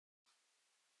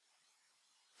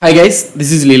Hi guys,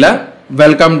 this is Leela.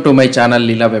 Welcome to my channel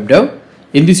Leela WebDev.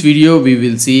 In this video we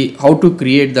will see how to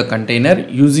create the container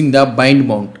using the bind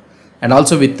mount and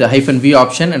also with the -v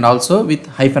option and also with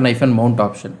 -- mount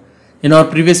option. In our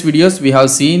previous videos we have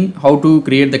seen how to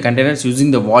create the containers using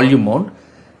the volume mount.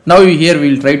 Now here we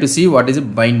will try to see what is a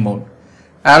bind mount.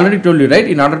 I already told you, right,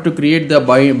 in order to create the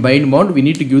bind mount we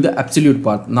need to give the absolute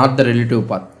path, not the relative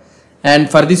path. And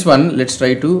for this one let's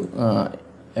try to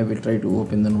I will try to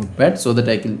open the notepad so that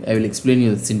I will explain you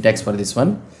the syntax for this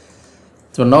one.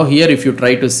 So now here if you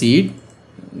try to see it,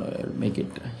 I will make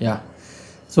it, yeah.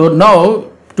 So now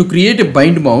to create a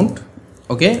bind mount,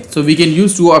 okay, so we can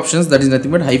use two options, that is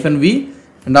nothing but -v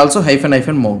and also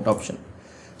 -- mount option.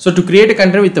 So to create a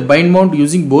container with a bind mount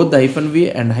using both the -v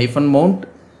and -mount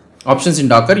options in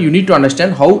Docker, you need to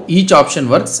understand how each option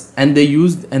works and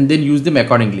then use them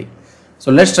accordingly. So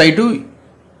let's try to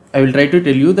I will try to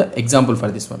tell you the example for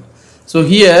this one. So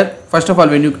here first of all,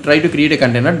 when you try to create a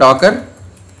container, Docker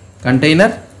container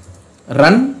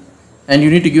run, and you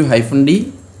need to give -d,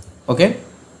 okay,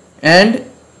 and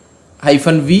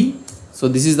 -v. So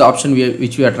this is the option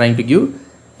which we are trying to give,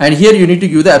 and here you need to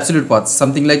give the absolute path,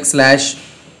 something like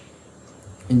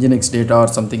 /nginx data or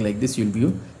something like this you will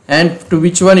give, and to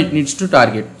which one it needs to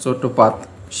target. So to path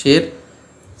share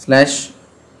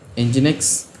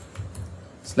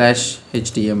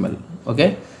 /nginx/html, okay,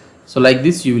 so like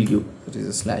this you will give, it is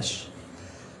a slash.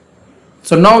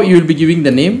 So now you will be giving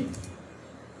the name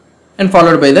and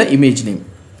followed by the image name.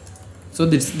 So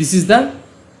this is the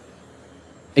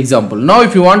example. Now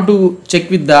if you want to check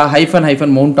with the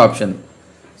 -- mount option,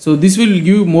 so this will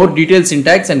give more detailed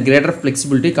syntax and greater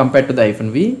flexibility compared to the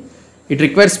 -v. It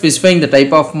requires specifying the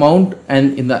type of mount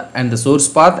and the source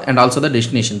path and also the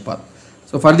destination path.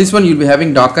 So for this one you will be having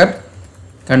Docker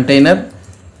container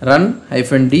run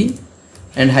 -d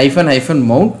and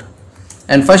 --mount,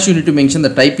 and first you need to mention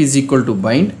the type is equal to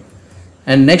bind,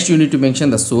 and next you need to mention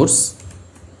the source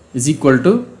is equal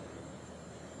to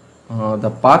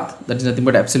the path, that is nothing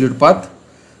but absolute path,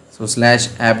 so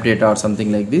 /app data or something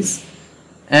like this,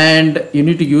 and you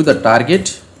need to give the target,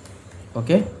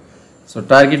 okay. So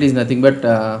target is nothing but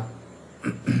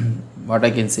what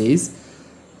I can say is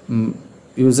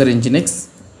user nginx,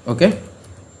 okay,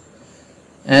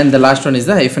 and the last one is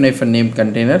the -- name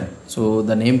container. So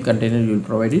the name container you will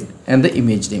provide it, and the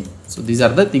image name. So these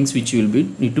are the things which you will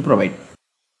need to provide.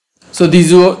 So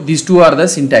these two are the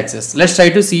syntaxes. Let's try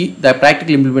to see the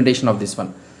practical implementation of this one.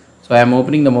 So I am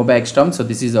opening the mobile XTOM. So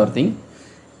this is our thing,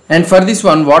 and for this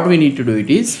one what we need to do it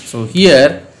is, so here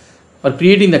for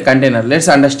creating the container, let's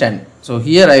understand. So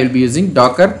here I will be using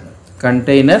Docker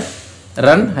container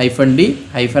run -d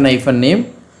 -name.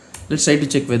 Let's try to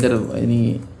check whether any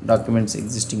documents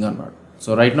existing or not. So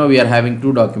right now we are having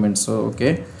two documents. So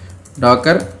okay,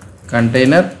 Docker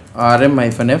container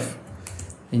rm-f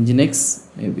nginx,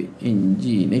 maybe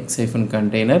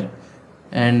nginx-container,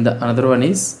 and the another one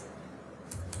is,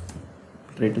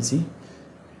 try to see,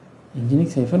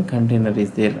 nginx-container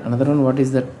is there. Another one, what is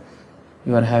that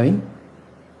you are having?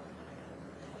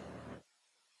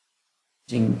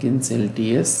 Jenkins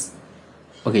LTS,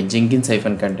 okay,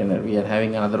 Jenkins-container we are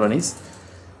having. Another one is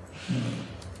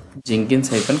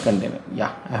Jenkins-container,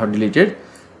 yeah, I have deleted.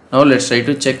 Now let's try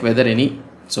to check whether any,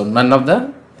 so none of the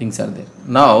things are there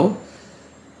now,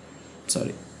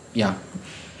 sorry, yeah.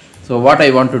 So what I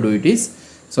want to do it is,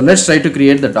 so let's try to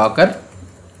create the Docker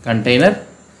container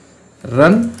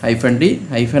run -d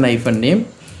 -name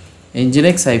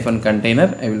nginx-container.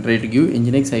 I will try to give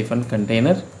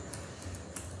nginx-container,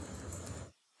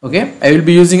 okay. I will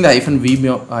be using the -v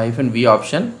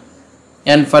option,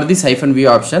 and for this -v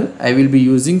option I will be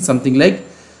using something like,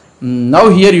 now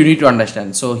here you need to understand.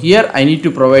 So here I need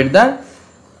to provide the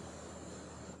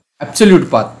absolute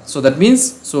path. So that means,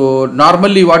 so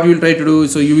normally what you will try to do,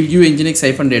 so you will give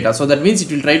nginx-data, so that means it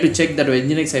will try to check that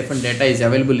nginx-data is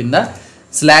available in the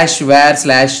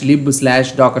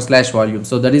 /var/lib/docker/volume.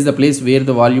 So that is the place where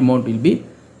the volume mount will be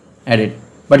added,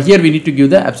 but here we need to give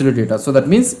the absolute data. So that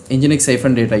means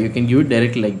nginx-data you can give it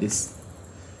directly like this,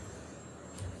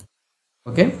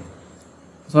 okay.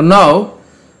 So now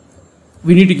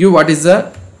we need to give what is the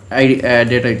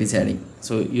data it is adding.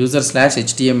 So user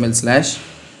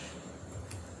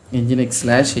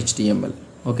 /html/nginx/html,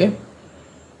 okay,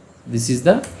 this is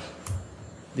the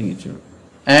thing it should,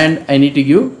 and I need to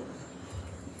give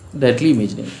directly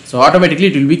image name, so automatically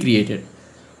it will be created,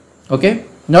 okay.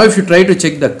 Now if you try to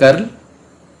check the curl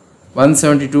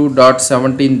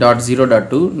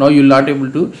 172.17.0.2, now you will not able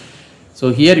to, so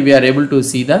here we are able to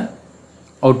see the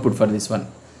output for this one.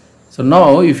 So now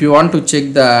if you want to check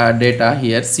the data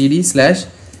here,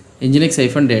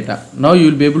 cd/nginx-data, now you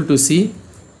will be able to see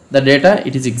the data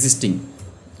it is existing.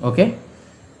 Okay,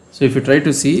 so if you try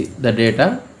to see the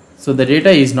data, so the data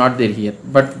is not there here,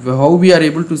 but how we are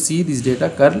able to see this data?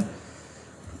 Curl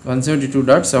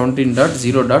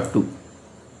 172.17.0.2.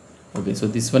 okay, so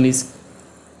this one is,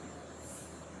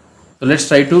 so let's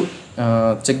try to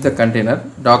check the container.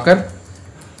 Docker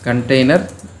container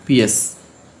ps,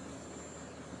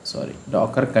 sorry,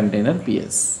 docker container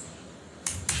ps.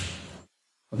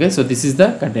 Okay, so this is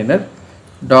the container.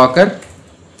 Docker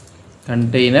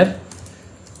container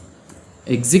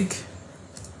exec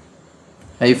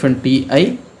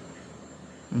 -ti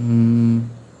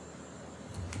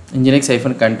nginx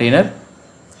 -container,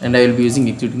 and I will be using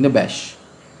executing the bash.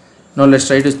 Now let's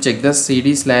try to check the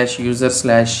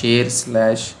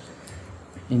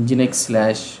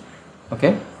cd/user/share/nginx/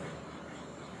 okay,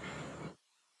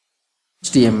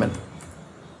 html.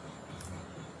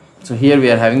 So here we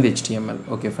are having the html.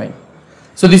 Okay, fine.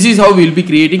 So this is how we will be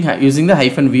creating using the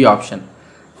 -v option.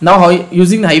 Now how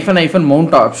using the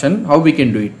 -mount option, how we can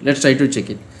do it? Let's try to check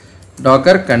it.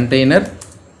 Docker container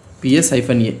ps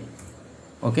 -a.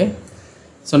 Okay,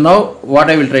 so now what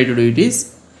I will try to do it is,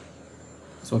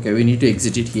 so okay, we need to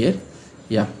exit it here.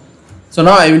 Yeah, so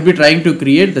now I will be trying to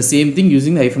create the same thing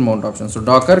using the -mount option. So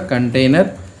docker container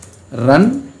run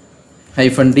 -d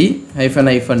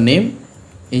 -name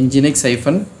nginx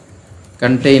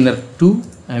 -container 2.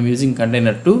 I am using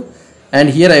container 2, and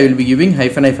here I will be giving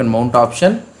 -mount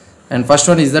option, and first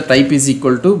one is the type is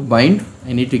equal to bind,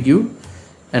 I need to give,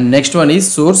 and next one is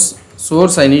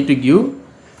source I need to give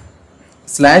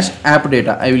 /app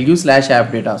data. I will give /app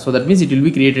data, so that means it will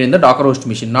be created in the Docker host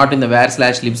machine, not in the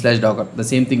var/lib/docker. The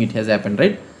same thing it has happened,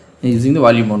 right, using the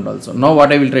volume mount also. Now what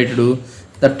I will try to do,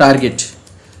 the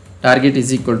target is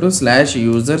equal to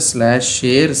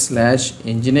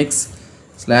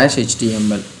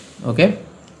 /user/share/nginx/html. okay,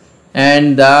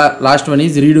 and the last one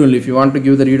is read only. If you want to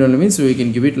give the read only means, so you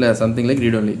can give it something like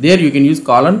read only. There you can use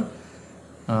colon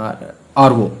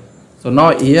RO. So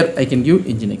now here I can give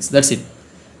nginx. That's it.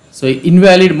 So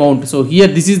invalid mount. So here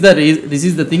this is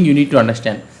the thing you need to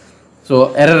understand.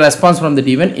 So error response from the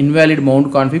daemon, invalid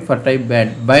mount config for type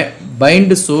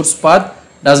bind source path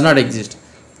does not exist.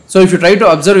 So if you try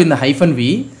to observe in the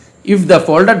 -v, if the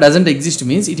folder doesn't exist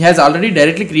means it has already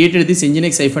directly created this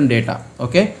nginx -data.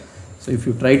 Okay, so if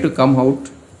you try to come out,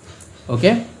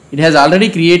 okay, it has already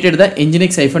created the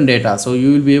nginx -data. So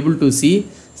you will be able to see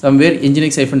somewhere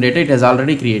nginx -data it has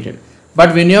already created. But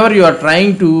whenever you are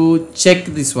trying to check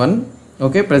this one,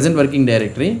 okay, present working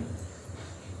directory,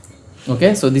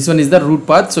 okay, so this one is the root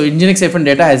path. So nginx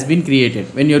 -data has been created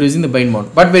when you are using the bind mount.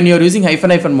 But when you are using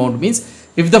 -mount means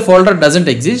if the folder doesn't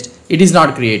exist, it is not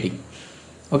creating.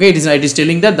 Okay, it is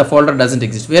telling that the folder doesn't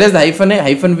exist. Whereas the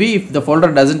 -v, if the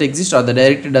folder doesn't exist or the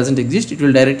directory doesn't exist, it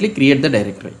will directly create the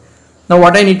directory. Now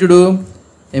what I need to do,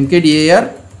 mkdir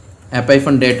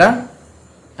app-data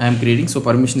I am creating, so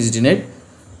permission is denied.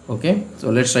 Okay, so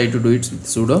let's try to do it with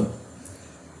sudo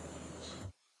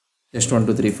test 1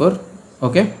 2 3 4.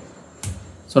 Okay,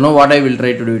 so now what I will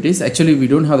try to do it is, actually we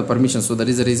don't have the permission, so that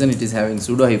is the reason it is having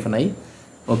sudo -i.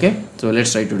 Okay, so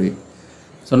let's try to do it.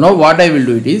 So now what I will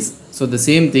do it is, so the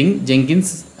same thing Jenkins,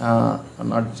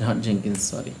 not Jenkins,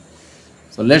 sorry.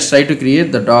 So let's try to create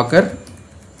the docker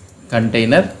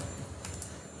container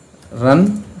run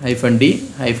 -d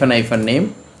 -name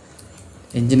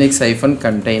nginx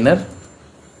 -container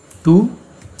 2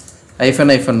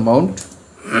 -mount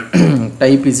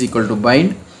type is equal to bind,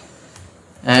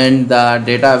 and the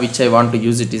data which I want to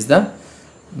use it is the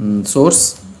source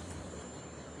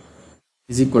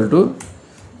is equal to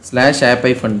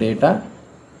 /app-data.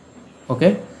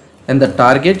 okay, and the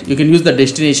target, you can use the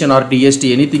destination or DST,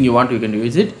 anything you want you can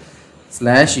use it,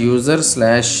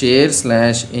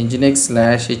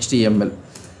 /user/share/nginx/html.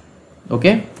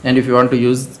 okay, and if you want to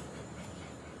use,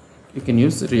 you can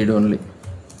use read only.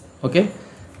 Okay,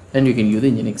 and you can use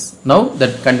the nginx. Now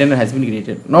that container has been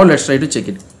created. Now let's try to check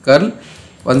it. Curl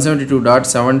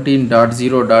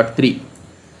 172.17.0.3.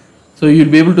 So you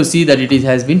will be able to see that it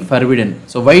has been forbidden.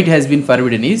 So why it has been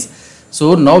forbidden is,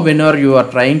 so now whenever you are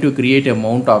trying to create a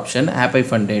mount option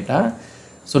app-data,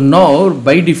 so now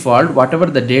by default whatever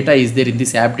the data is there in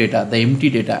this app data, the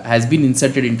empty data has been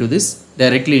inserted into this,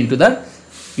 directly into the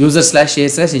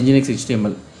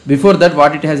user/share/nginx/html. Before that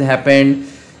what it has happened,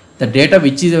 the data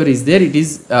whichever is there, it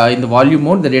is in the volume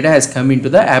mode, the data has come into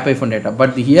the app-data,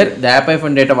 but here the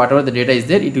app-data, whatever the data is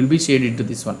there, it will be shared into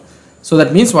this one. So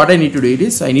that means what I need to do it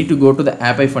is, I need to go to the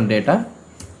app-data.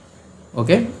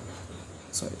 Okay,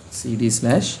 sorry, cd/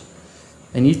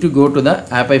 I need to go to the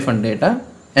app-data,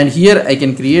 and here I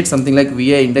can create something like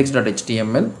vi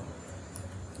index.html.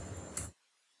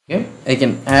 Okay, I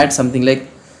can add something like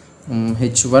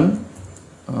h1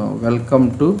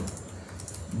 welcome to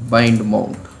bind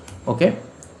mount, okay,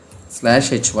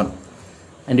 /h1.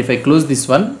 And if I close this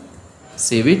one,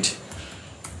 save it,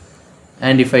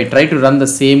 and if I try to run the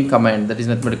same command, that is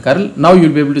nothing but curl, now you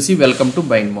will be able to see welcome to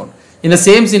bind mount. In the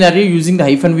same scenario, using the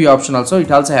 -v option also,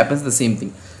 it also happens the same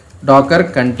thing. Docker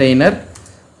container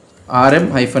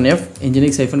rm-f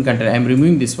nginx-container. I am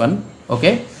removing this one,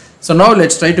 okay. So now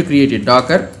let's try to create it.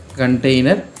 Docker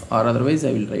container, or otherwise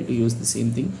I will try to use the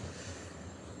same thing.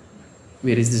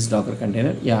 Where is this Docker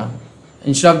container? Yeah,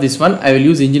 instead of this one I will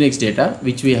use nginx data,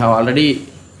 which we have already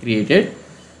created.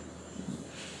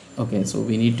 Okay, so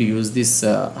we need to use this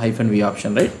 -v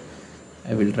option, right?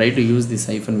 I will try to use this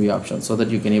 -v option so that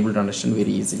you can able to understand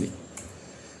very easily.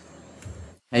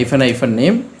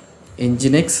 -name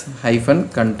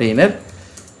nginx-container,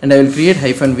 and I will create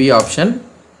 -v option,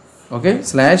 okay,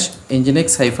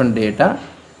 /nginx-data,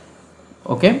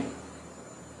 okay,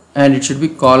 and it should be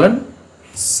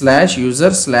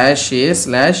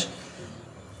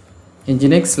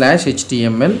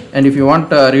 :user/share/nginx/html, and if you want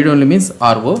read only means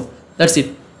RO. That's it.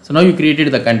 So now you created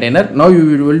the container. Now you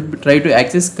will try to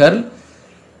access curl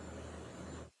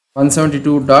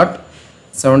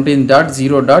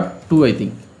 172.17.0.2, I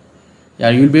think. Yeah,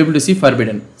 you will be able to see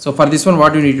forbidden. So for this one,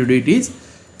 what you need to do it is,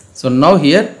 so now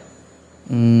here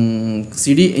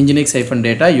cd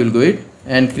nginx-data, you will go it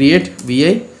and create vi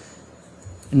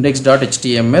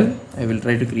index.html. I will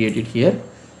try to create it here.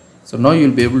 So now you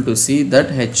will be able to see that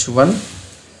h1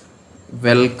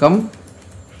 welcome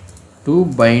to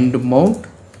bind mount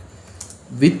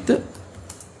with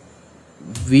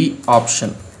v option,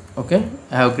 okay.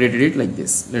 I have created it like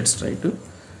this. Let's try to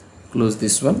close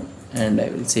this one and I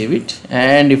will save it,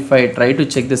 and if I try to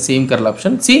check the same curl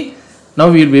option, see, now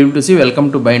we will be able to see welcome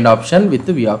to bind option with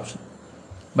the v option,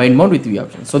 bind mount with v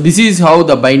option. So this is how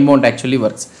the bind mount actually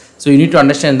works. So you need to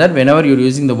understand that whenever you are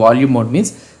using the volume mode,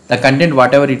 means the content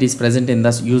whatever it is present in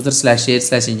the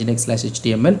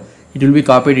user/share/nginx/html, it will be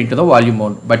copied into the volume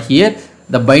mode. But here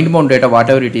the bind mount data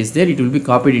whatever it is there, it will be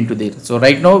copied into there. So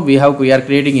right now we are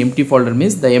creating empty folder,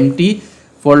 means the empty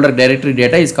folder directory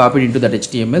data is copied into that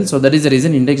HTML. So that is the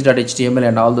reason index.html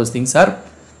and all those things are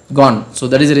gone. So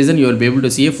that is the reason you will be able to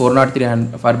see a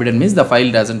 403 forbidden, means the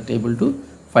file doesn't able to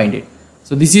find it.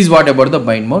 So this is what about the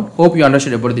bind mount. Hope you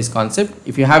understood about this concept.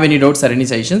 If you have any doubts or any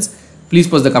suggestions, please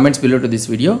post the comments below to this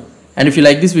video. And if you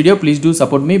like this video, please do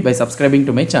support me by subscribing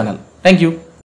to my channel. Thank you.